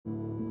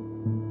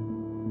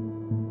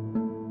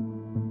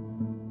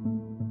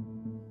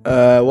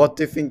What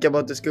do you think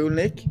about the school,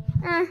 Nick?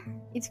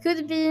 It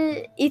could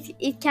be.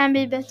 It can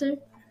be better.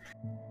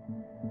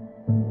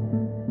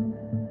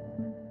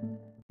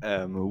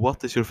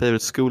 What is your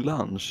favorite school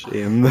lunch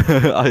in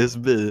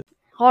ISB?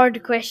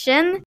 Hard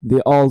question.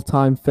 The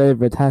all-time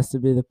favorite has to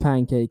be the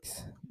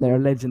pancakes. They're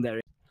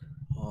legendary.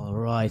 All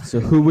right. So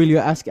who will you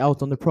ask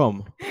out on the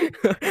prom?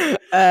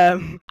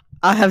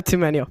 I have too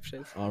many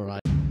options. All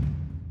right.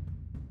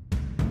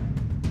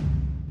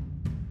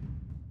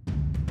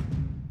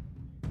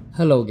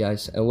 Hello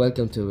guys and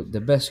welcome to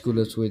the Best School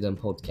of Sweden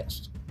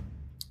podcast.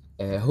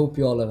 Hope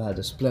you all have had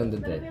a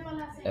splendid day.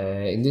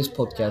 In this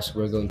podcast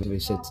we're going to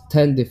visit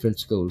 10 different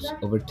schools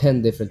over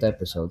 10 different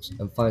episodes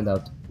and find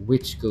out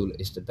which school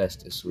is the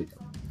best in Sweden.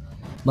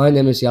 My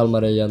name is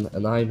Hjalmar Öjen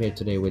and I'm here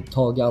today with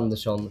Tage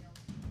Andersson,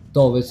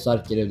 David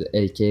Starkerud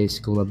aka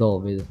Skona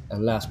David,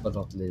 and last but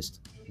not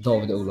least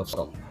David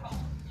Olofsson.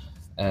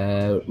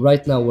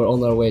 Right now we're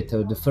on our way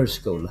to the first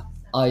school,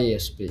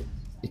 ISB.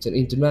 It's an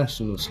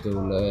international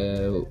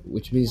school,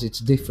 which means it's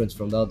different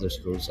from the other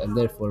schools and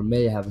therefore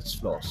may have its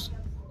flaws.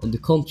 On the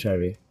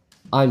contrary,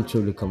 I'm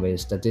truly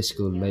convinced that this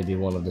school may be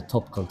one of the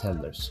top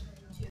contenders.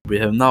 We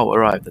have now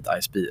arrived at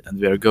ISB and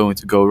we are going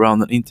to go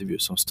around and interview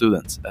some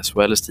students as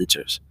well as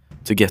teachers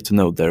to get to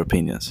know their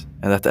opinions.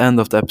 And at the end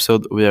of the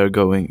episode we are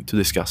going to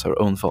discuss our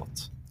own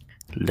thoughts.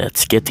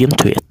 Let's get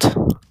into it.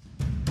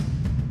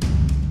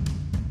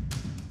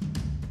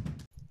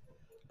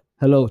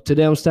 Hello,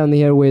 today I'm standing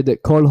here with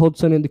Carl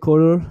Hodgson in the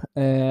corridor.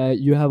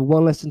 You have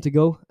one lesson to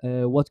go.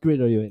 What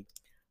grade are you in?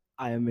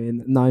 I am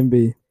in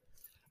 9B.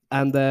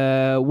 And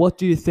what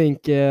do you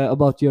think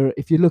about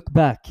if you look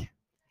back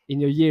in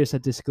your years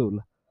at this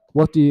school,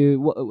 do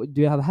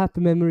you have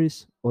happy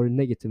memories or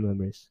negative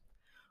memories?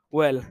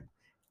 Well,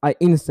 I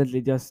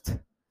instantly just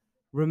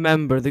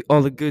remember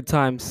all the good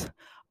times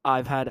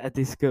I've had at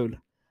this school.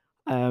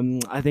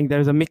 I think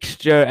there's a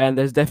mixture and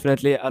there's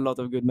definitely a lot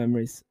of good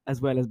memories as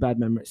well as bad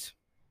memories.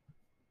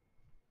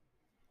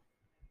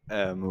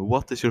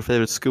 What is your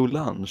favorite school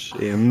lunch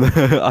in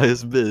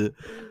ISB?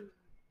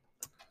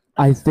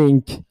 I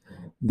think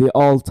the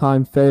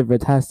all-time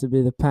favorite has to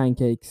be the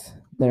pancakes.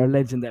 They're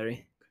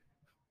legendary.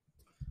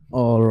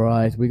 All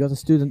right. We got a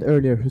student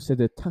earlier who said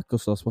the taco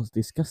sauce was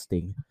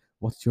disgusting.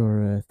 What's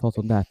your thought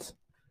on that?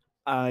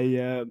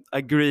 I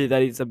agree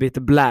that it's a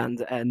bit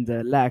bland and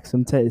lacks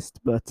some taste,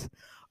 but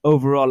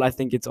overall I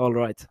think it's all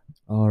right.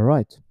 All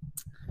right.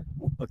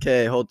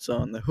 Okay,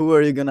 Hodgson, who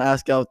are you gonna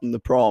ask out in the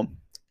prom?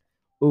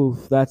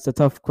 Oof, that's a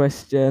tough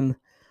question.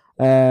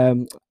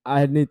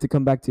 I need to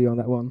come back to you on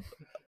that one.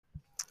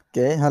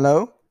 Okay,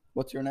 hello.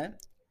 What's your name?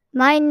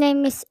 My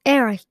name is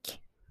Eric.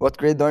 What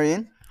grade are you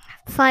in?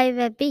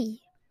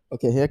 5B.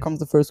 Okay, here comes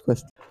the first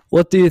question.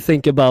 What do you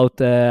think about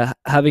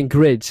having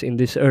grades in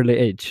this early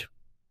age?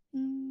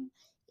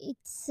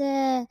 It's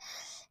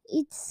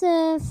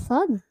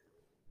fun.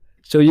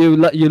 So you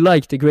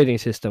like the grading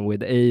system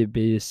with A,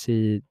 B,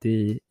 C,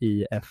 D,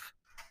 E, F?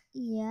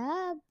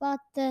 Yeah,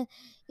 but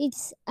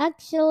it's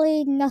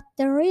actually not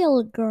the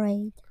real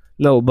grade.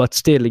 No, but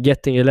still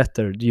getting a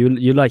letter. Do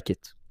you like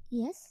it?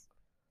 Yes.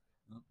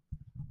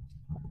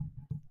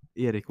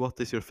 Erik, what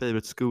is your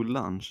favorite school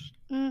lunch?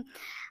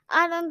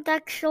 I don't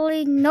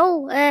actually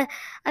know.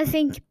 I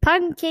think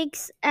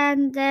pancakes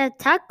and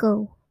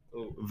taco.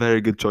 Oh, very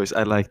good choice.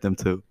 I like them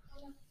too.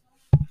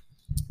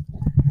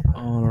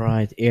 All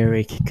right,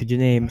 Eric. Could you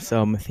name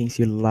some things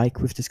you like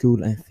with the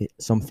school and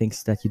some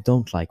things that you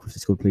don't like with the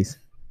school, please?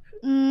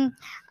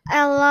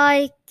 I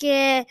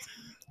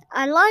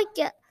like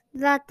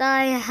that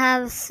I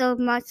have so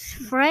much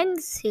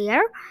friends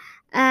here,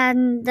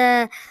 and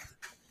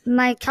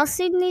my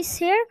cousin is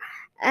here,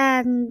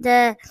 and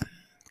that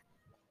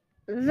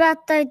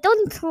I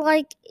don't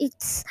like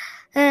it's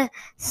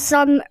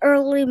some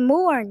early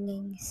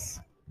mornings.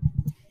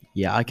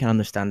 Yeah, I can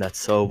understand that.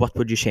 So what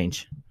would you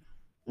change?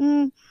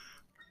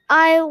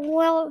 I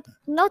will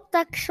not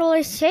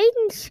actually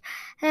change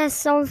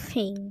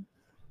something.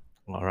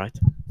 All right.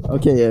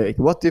 Okay, Eric,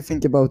 what do you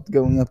think about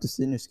going up to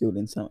senior school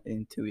in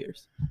 2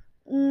 years?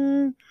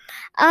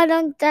 I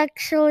don't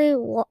actually.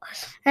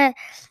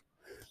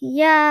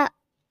 Yeah,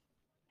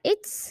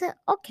 it's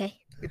okay.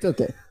 It's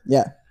okay.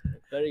 Yeah.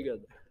 Very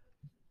good.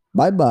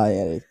 Bye-bye,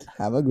 Eric.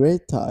 Have a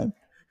great time.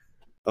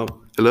 Oh,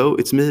 hello,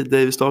 it's me,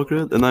 David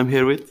Starkerud, and I'm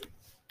here with...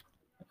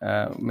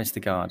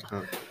 Mr. Guard.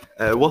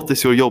 What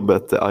is your job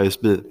at the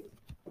ISB?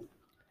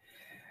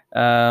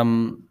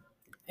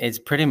 It's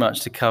pretty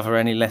much to cover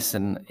any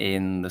lesson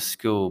in the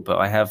school, but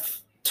I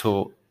have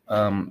taught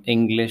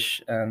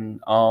English and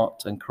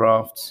art and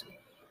crafts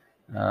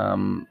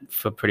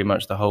for pretty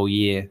much the whole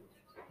year.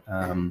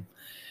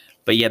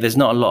 But yeah, there's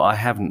not a lot I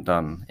haven't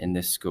done in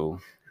this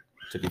school,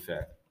 to be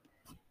fair.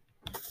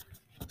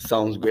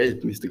 Sounds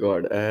great, Mr.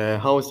 Guard.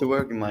 How is the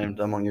work environment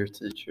among your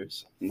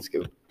teachers in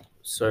school?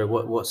 So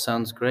what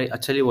sounds great? I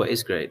tell you what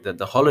is great, that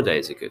the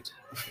holidays are good.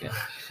 Yeah.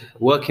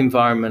 Work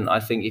environment,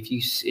 I think if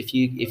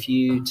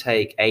you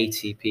take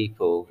 80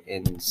 people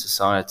in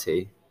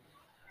society,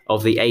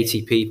 of the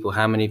 80 people,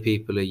 how many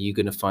people are you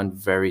going to find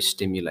very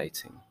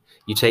stimulating?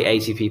 You take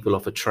 80 people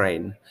off a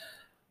train,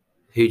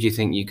 who do you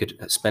think you could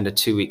spend a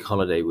 2-week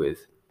holiday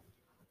with?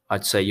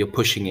 I'd say you're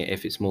pushing it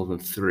if it's more than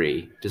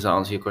 3. Does that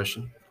answer your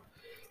question?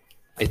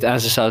 It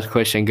answers our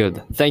question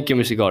good. Thank you,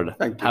 Mr. Gard.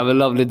 Thank you. Have a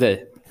lovely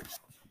day.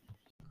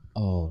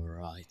 All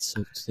right.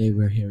 So today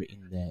we're here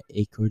in the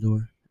A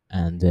corridor,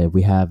 and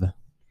we have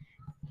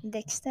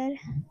Dexter.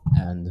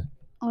 and.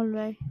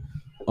 Oliver.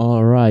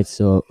 All right.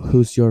 So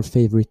who's your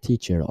favorite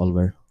teacher,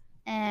 Oliver?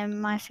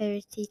 My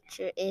favorite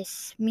teacher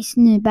is Miss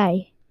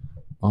Nyberg.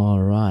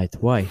 All right.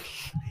 Why?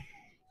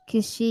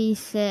 Because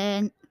she's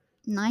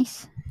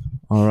nice.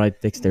 All right,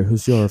 Dexter.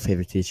 Who's your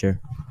favorite teacher?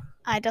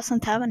 I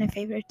doesn't have any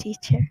favorite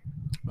teacher.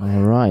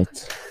 All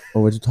right.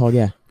 Over to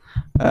Tage.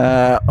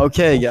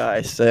 Okay,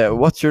 guys.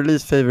 What's your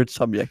least favorite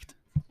subject?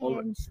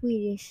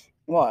 Swedish.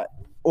 Why?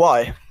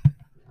 Why?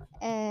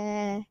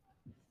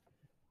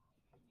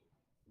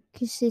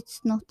 Because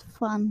it's not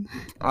fun.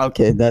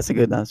 Okay, that's a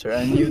good answer.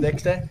 And you,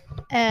 Dexter?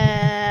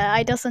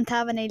 I doesn't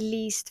have any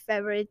least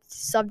favorite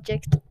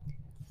subject.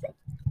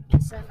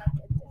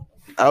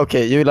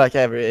 Okay, you like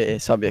every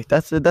subject.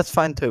 That's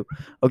fine too.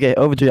 Okay,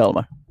 over to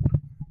Hjalmar.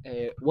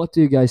 What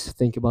do you guys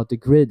think about the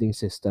grading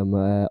system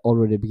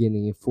already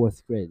beginning in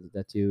 4th grade,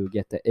 that you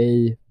get the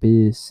A,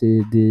 B,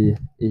 C, D,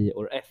 E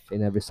or F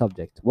in every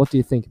subject? What do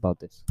you think about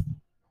this?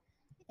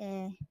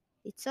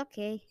 It's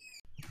okay.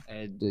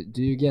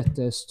 Do you get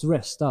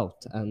stressed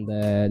out and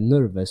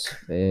nervous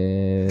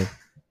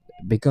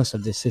because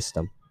of this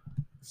system?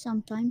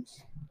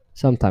 Sometimes.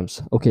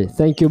 Sometimes. Okay,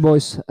 thank you,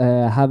 boys.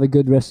 Have a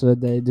good rest of the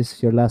day. This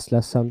is your last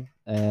lesson.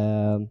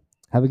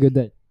 Have a good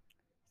day.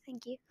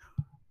 Thank you.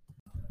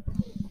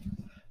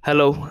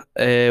 Hello,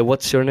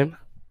 what's your name?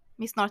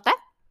 Miss Norte,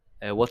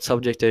 What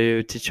subject are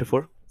you teacher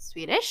for?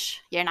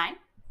 Swedish, year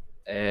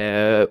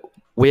 9.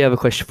 We have a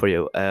question for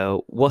you.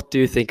 What do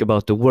you think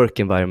about the work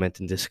environment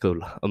in this school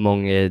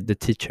among the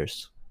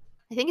teachers?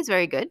 I think it's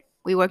very good.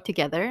 We work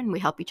together and we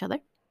help each other.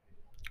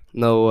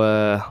 No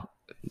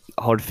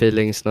hard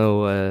feelings,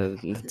 no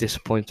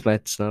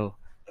disappointments, no.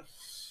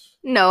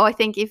 No, I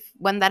think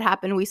when that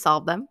happened, we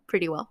solved them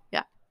pretty well.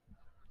 Yeah.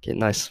 Okay,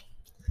 nice.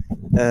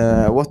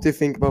 What do you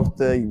think about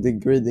the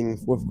grading in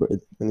 4th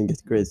grade, when you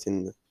get grades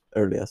in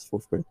early as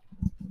 4th grade?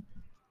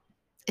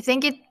 I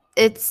think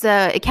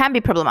it can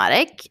be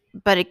problematic,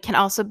 but it can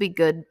also be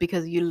good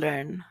because you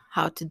learn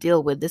how to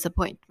deal with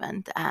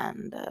disappointment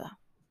and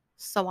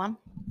so on.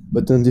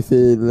 But don't you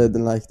feel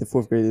like the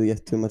 4th grade you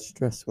get too much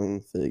stress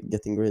when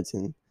getting grades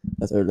in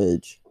at early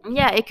age?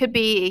 Yeah, it could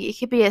be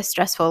a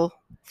stressful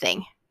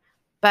thing,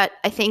 but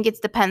I think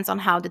it depends on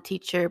how the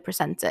teacher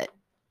presents it.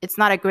 It's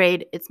not a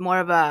grade; it's more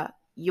of a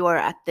you're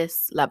at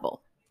this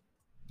level.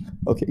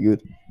 Okay,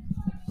 good.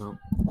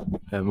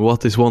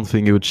 What is one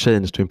thing you would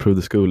change to improve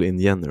the school in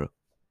general?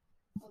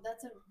 Well,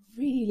 that's a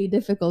really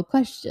difficult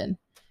question.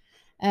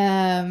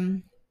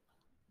 I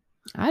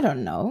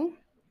don't know.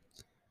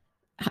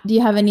 Do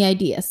you have any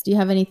ideas? Do you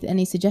have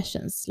any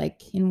suggestions,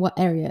 like in what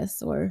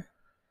areas or?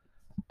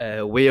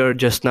 We are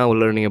just now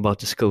learning about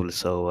the school,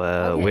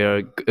 so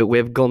we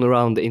have gone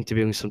around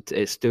interviewing some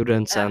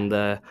students,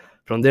 and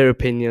from their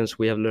opinions,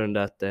 we have learned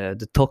that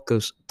the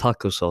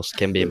taco sauce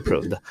can be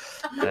improved.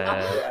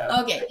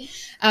 Okay.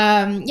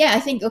 Yeah, I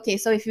think, okay,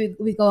 so if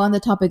we go on the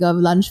topic of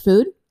lunch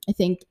food, I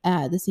think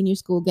the senior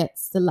school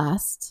gets the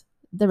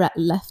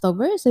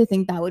leftovers. So I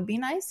think that would be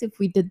nice if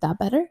we did that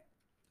better.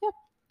 Yeah.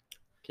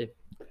 Okay.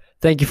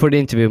 Thank you for the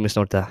interview, Ms.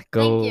 Norta.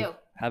 Go. Thank you.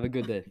 Have a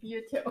good day.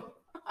 You too.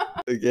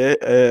 Okay,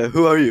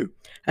 who are you?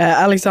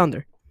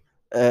 Alexander.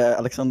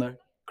 Alexander.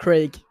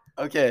 Craig.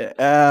 Okay,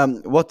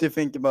 what do you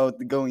think about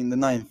going in the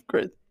 9th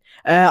grade?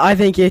 I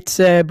think it's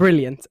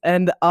brilliant,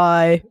 and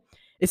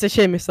it's a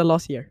shame it's the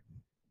last year.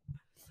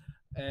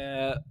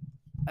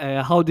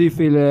 How do you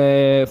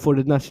feel for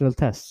the national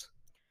tests?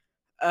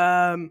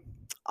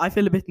 I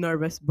feel a bit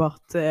nervous,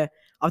 but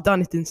I've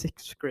done it in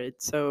 6th grade,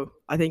 so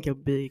I think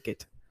it'll be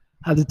good.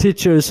 Have the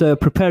teachers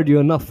prepared you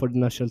enough for the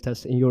national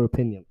test, in your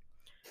opinion?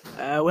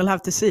 We'll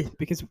have to see,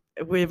 because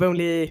we've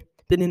only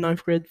been in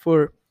 9th grade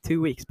for 2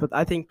 weeks, but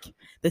I think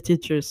the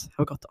teachers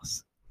have got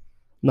us.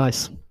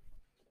 Nice.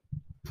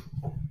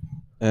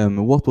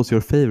 What was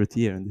your favorite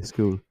year in this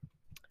school?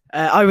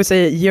 I would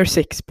say year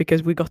 6,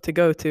 because we got to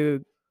go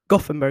to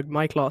Gothenburg,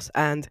 my class,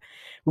 and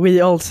we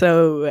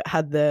also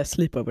had the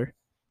sleepover.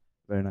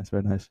 Very nice,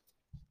 very nice.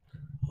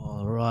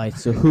 All right.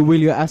 So who will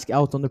you ask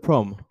out on the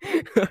prom?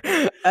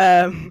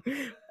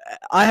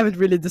 I haven't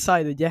really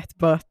decided yet,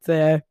 but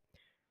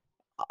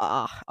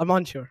I'm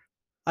unsure.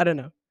 I don't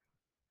know.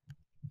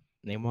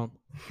 Name one.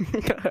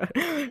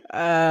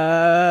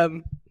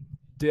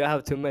 Do you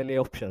have too many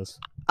options?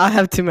 I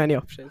have too many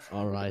options.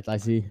 All right. I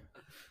see.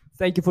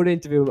 Thank you for the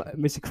interview,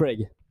 Mr.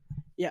 Craig.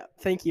 Yeah,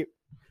 thank you.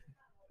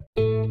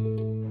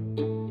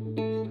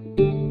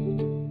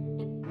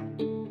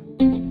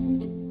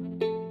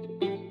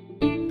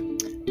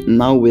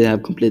 Now we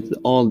have completed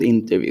all the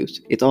interviews.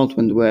 It all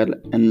went well,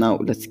 and now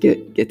let's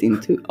get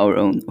into our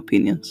own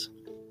opinions.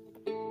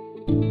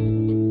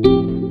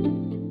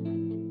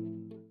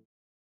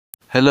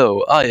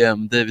 Hello, I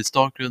am David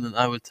Starkrud, and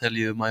I will tell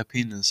you my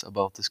opinions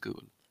about the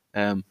school.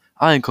 I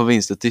am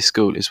convinced that this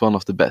school is one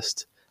of the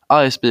best.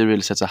 ISB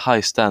really sets a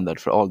high standard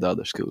for all the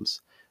other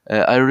schools.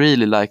 I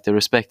really like the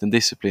respect and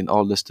discipline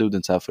all the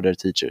students have for their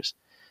teachers.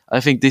 I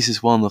think this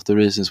is one of the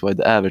reasons why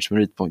the average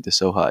merit point is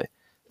so high.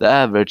 The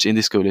average in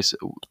this school is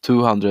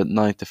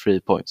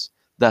 293 points.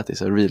 That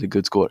is a really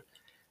good score.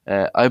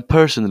 I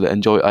personally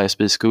enjoy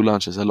ISB school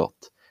lunches a lot.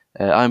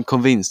 I'm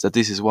convinced that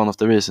this is one of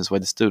the reasons why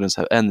the students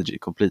have energy to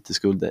complete the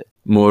school day.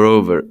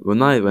 Moreover,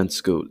 when I went to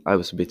school, I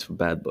was a bit of a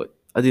bad boy.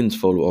 I didn't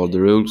follow all the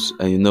rules,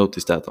 and you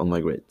notice that on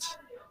my grades.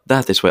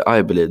 That is why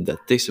I believe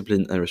that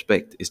discipline and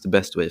respect is the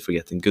best way for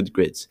getting good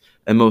grades,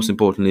 and most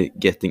importantly,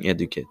 getting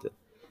educated.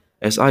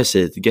 As I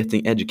see it,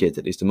 getting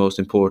educated is the most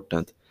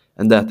important,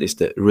 and that is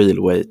the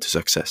real way to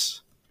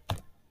success.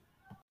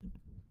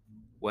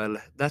 Well,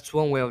 that's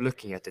one way of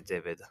looking at it,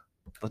 David,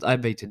 but I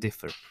beg to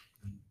differ.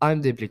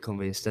 I'm deeply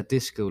convinced that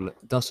this school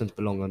doesn't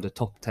belong on the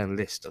top 10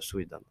 list of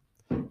Sweden.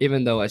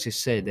 Even though, as you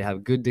say, they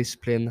have good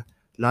discipline,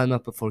 line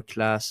up before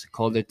class,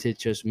 call their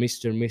teachers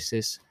Mr. and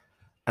Mrs.,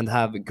 and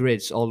have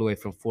grades all the way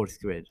from 4th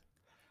grade.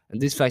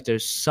 And these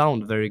factors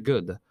sound very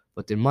good,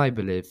 but in my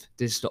belief,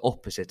 this is the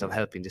opposite of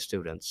helping the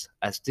students,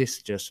 as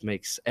this just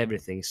makes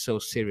everything so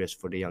serious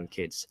for the young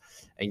kids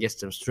and gets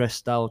them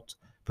stressed out,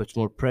 puts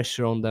more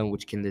pressure on them,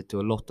 which can lead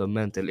to a lot of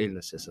mental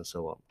illnesses and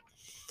so on.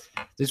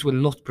 This will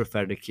not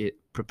prepare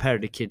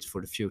the kids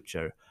for the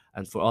future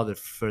and for other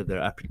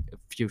further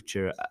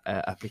future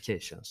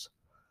applications.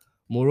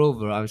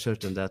 Moreover, I'm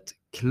certain that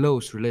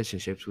close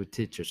relationships with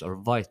teachers are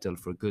vital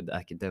for good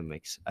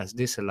academics, as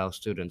this allows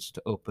students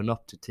to open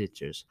up to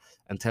teachers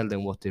and tell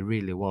them what they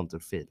really want or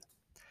feel.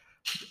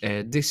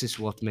 This is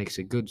what makes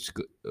a good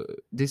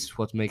this is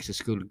what makes a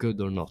school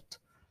good or not: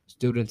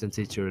 student and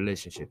teacher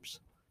relationships.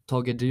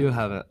 Tage, do you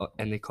have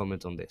any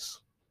comment on this?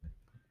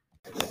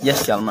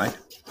 Yes, Hjalmar.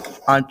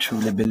 I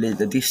truly believe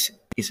that this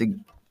is a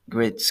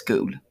great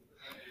school.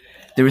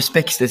 The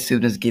respect that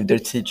students give their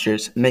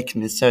teachers makes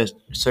me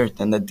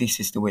certain that this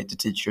is the way to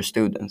teach your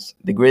students.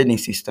 The grading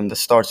system that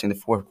starts in the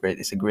 4th grade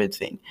is a great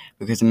thing,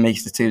 because it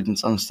makes the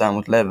students understand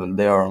what level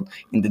they are on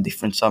in the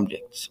different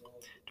subjects.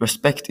 The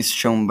respect is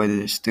shown by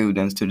the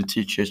students to the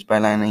teachers by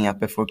lining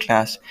up before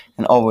class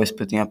and always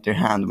putting up their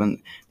hand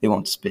when they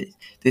want to speak.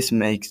 This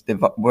makes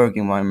the work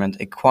environment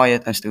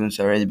quiet, and students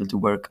are able to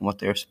work on what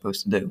they are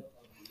supposed to do.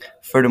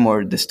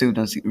 Furthermore, the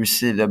students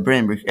receive a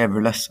brain break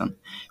every lesson,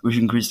 which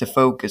increases the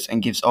focus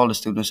and gives all the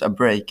students a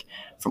break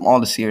from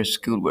all the serious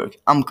schoolwork.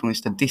 I'm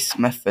convinced that this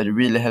method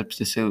really helps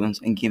the students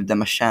and gives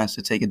them a chance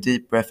to take a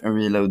deep breath and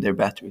reload their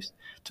batteries.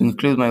 To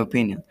conclude, my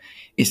opinion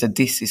is that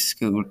this is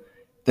school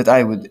that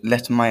I would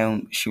let my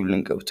own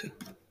children go to.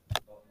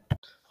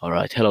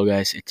 Alright, hello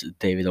guys, it's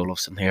David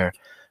Olofsson here.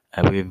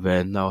 We've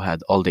now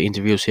had all the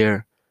interviews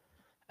here,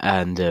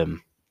 and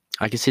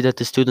I can see that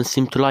the students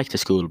seem to like the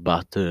school,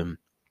 but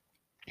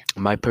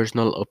my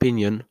personal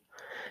opinion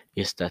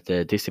is that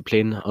the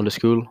discipline on the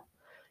school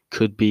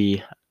could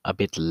be a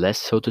bit less,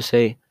 so to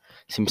say.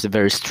 Seems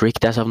very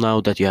strict as of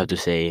now, that you have to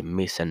say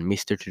Miss and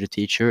Mr. to the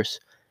teachers,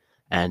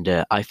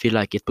 and I feel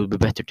like it would be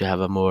better to have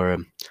a more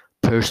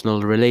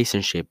personal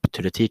relationship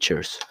to the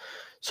teachers,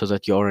 so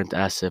that you aren't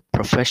as a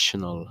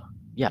professional,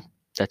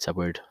 that's a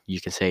word you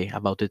can say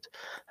about it,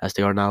 as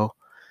they are now.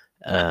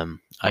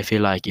 I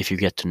feel like if you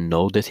get to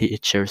know the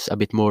teachers a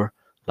bit more,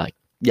 like,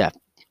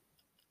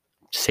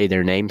 say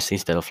their names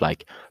instead of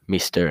like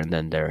Mr. and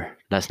then their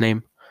last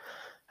name,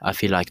 I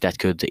feel like that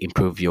could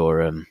improve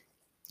your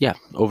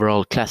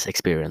overall class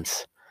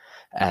experience.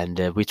 And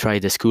we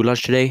tried the school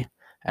lunch today,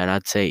 and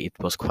I'd say it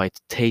was quite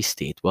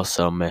tasty. It was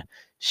some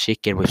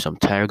chicken with some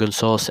tarragon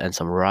sauce and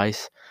some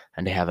rice,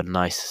 and they have a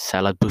nice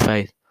salad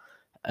buffet.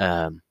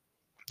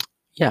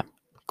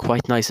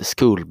 Quite nice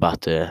school,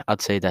 but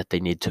I'd say that they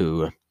need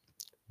to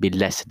be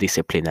less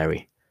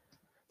disciplinary.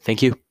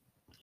 Thank you.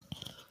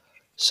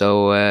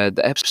 So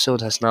the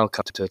episode has now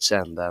come to its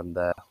end, and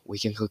we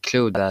can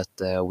conclude that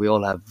we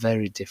all have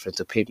very different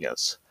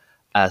opinions.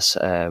 As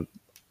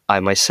I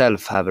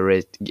myself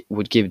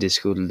would give this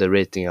school the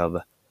rating of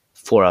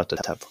 4 out of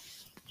 10.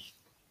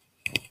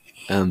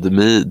 And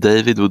me,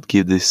 David, would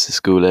give this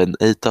school an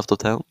 8 out of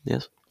 10,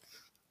 yes?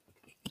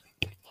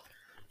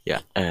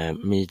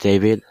 Me,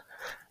 David,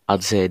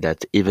 I'd say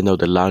that even though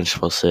the lunch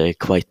was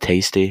quite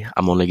tasty,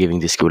 I'm only giving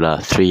this school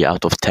a 3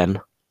 out of 10.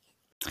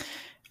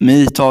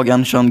 Me, Tage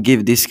Andersson,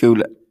 give this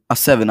school a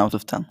 7 out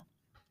of 10.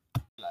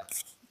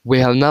 We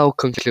have now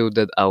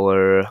concluded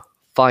our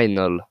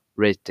final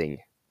rating,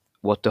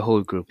 what the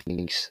whole group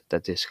thinks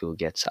that this school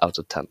gets out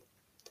of 10.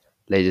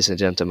 Ladies and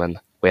gentlemen,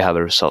 we have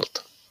a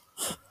result.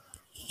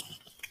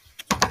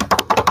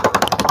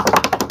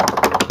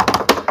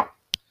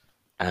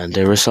 And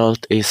the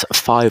result is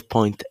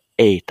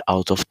 5.8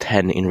 out of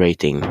 10 in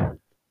rating.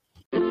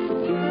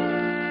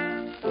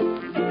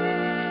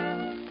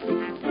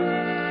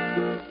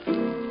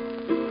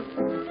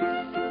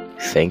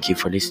 Thank you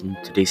for listening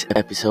to this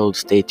episode.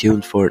 Stay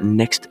tuned for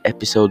next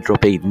episode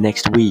dropping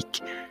next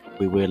week.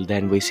 We will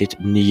then visit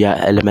Nya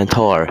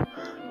Elementar,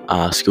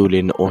 a school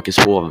in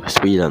Åkeshov,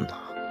 Sweden.